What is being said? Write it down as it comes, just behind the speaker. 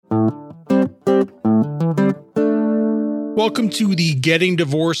Welcome to the Getting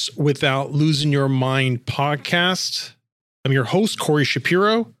Divorced Without Losing Your Mind podcast. I'm your host, Corey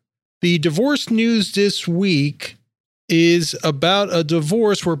Shapiro. The divorce news this week is about a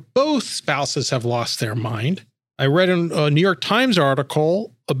divorce where both spouses have lost their mind. I read a New York Times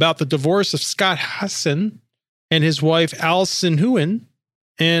article about the divorce of Scott Hasson and his wife, Alison Huynh,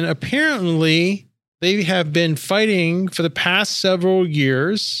 and apparently they have been fighting for the past several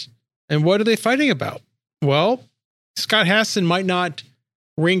years. And what are they fighting about? Well, Scott Hasson might not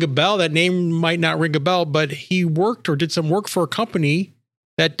ring a bell. That name might not ring a bell, but he worked or did some work for a company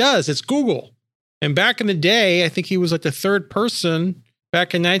that does. It's Google. And back in the day, I think he was like the third person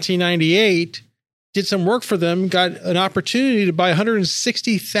back in 1998, did some work for them, got an opportunity to buy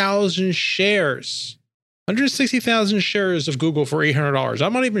 160,000 shares. 160,000 shares of Google for $800.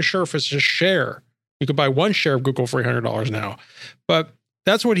 I'm not even sure if it's a share. You could buy one share of Google for $800 now. But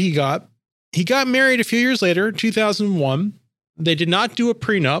that's what he got. He got married a few years later, 2001. They did not do a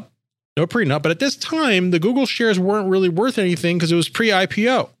prenup, no prenup. But at this time, the Google shares weren't really worth anything because it was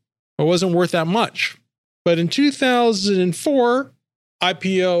pre-IPO. It wasn't worth that much. But in 2004,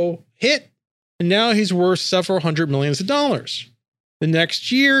 IPO hit, and now he's worth several hundred millions of dollars. The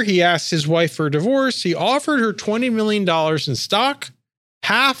next year, he asked his wife for a divorce. He offered her $20 million in stock,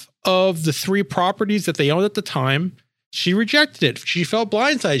 half of the 3 properties that they owned at the time. She rejected it. She felt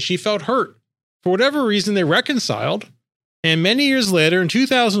blindsided. She felt hurt. For whatever reason, they reconciled. And many years later, in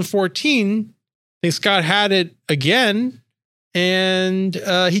 2014, I think Scott had it again. And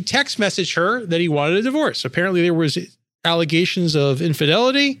he text messaged her that he wanted a divorce. Apparently, there was allegations of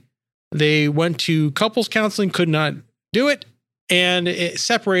infidelity. They went to couples counseling, could not do it. And it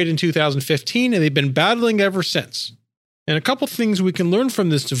separated in 2015. And they've been battling ever since. And a couple things we can learn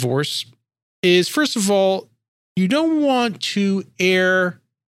from this divorce is, first of all, you don't want to air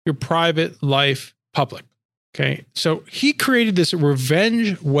your private life public. Okay. So he created this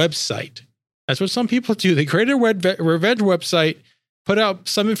revenge website. That's what some people do. They created a revenge website, put out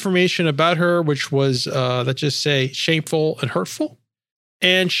some information about her, which was, let's just say, shameful and hurtful.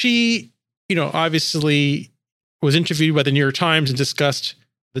 And she, obviously was interviewed by the New York Times and discussed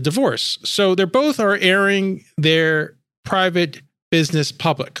the divorce. So they both are airing their private business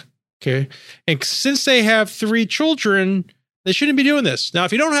public. Okay. And since they have 3 children, they shouldn't be doing this. Now,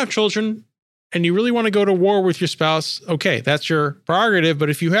 if you don't have children and you really want to go to war with your spouse, okay, that's your prerogative. But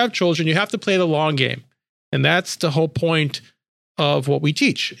if you have children, you have to play the long game. And that's the whole point of what we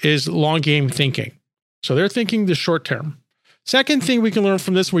teach is long game thinking. So they're thinking the short term. Second thing we can learn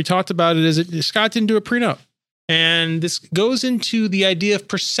from this, we talked about it, is that Scott didn't do a prenup. And this goes into the idea of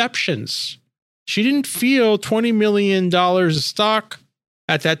perceptions. She didn't feel $20 million of stock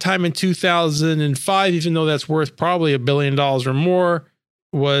at that time in 2005, even though that's worth probably $1 billion or more,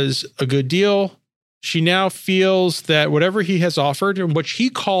 was a good deal. She now feels that whatever he has offered, and what he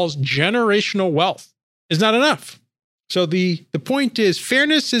calls generational wealth, is not enough. So the point is,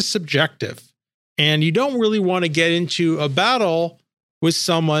 fairness is subjective, and you don't really want to get into a battle with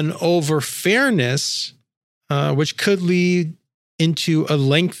someone over fairness, which could lead into a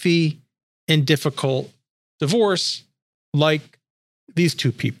lengthy and difficult divorce like these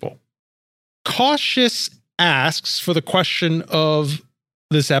 2 people. Cautious asks for the question of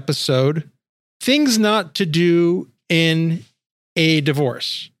this episode, things not to do in a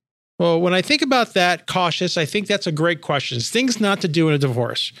divorce. Well, when I think about that, Cautious, I think that's a great question. Things not to do in a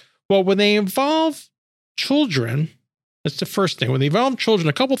divorce. Well, when they involve children, that's the first thing. When they involve children,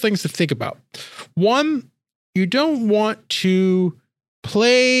 a couple things to think about. One, you don't want to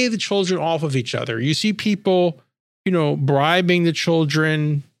play the children off of each other. You see people bribing the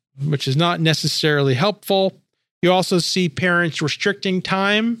children, which is not necessarily helpful. You also see parents restricting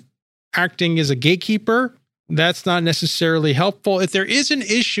time, acting as a gatekeeper. That's not necessarily helpful. If there is an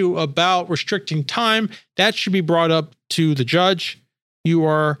issue about restricting time, that should be brought up to the judge. You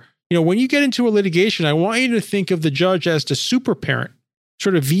are, when you get into a litigation, I want you to think of the judge as the super parent,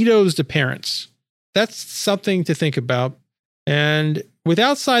 sort of vetoes the parents. That's something to think about. And with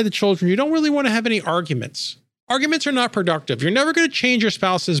outside the children, you don't really want to have any arguments. Arguments are not productive. You're never going to change your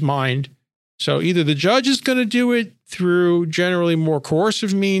spouse's mind. So either the judge is going to do it through generally more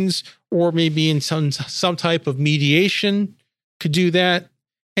coercive means, or maybe in some type of mediation could do that.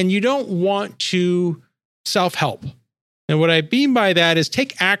 And you don't want to self-help. And what I mean by that is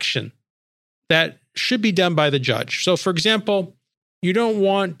take action that should be done by the judge. So for example, you don't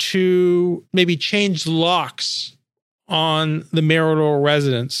want to maybe change locks on the marital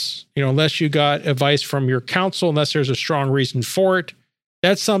residence, unless you got advice from your counsel, unless there's a strong reason for it.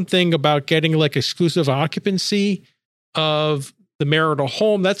 That's something about getting like exclusive occupancy of the marital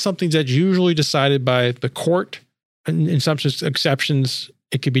home. That's something that's usually decided by the court. in some exceptions,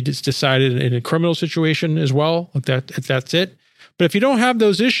 it could be decided in a criminal situation as well. Like that, if that's it. But if you don't have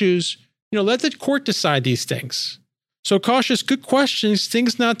those issues, let the court decide these things. So cautious, good questions,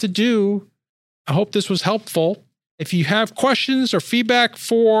 things not to do. I hope this was helpful. If you have questions or feedback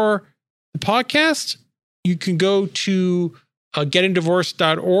for the podcast, you can go to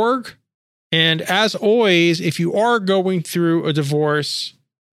gettingdivorced.org. And as always, if you are going through a divorce,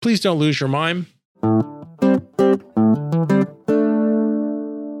 please don't lose your mind.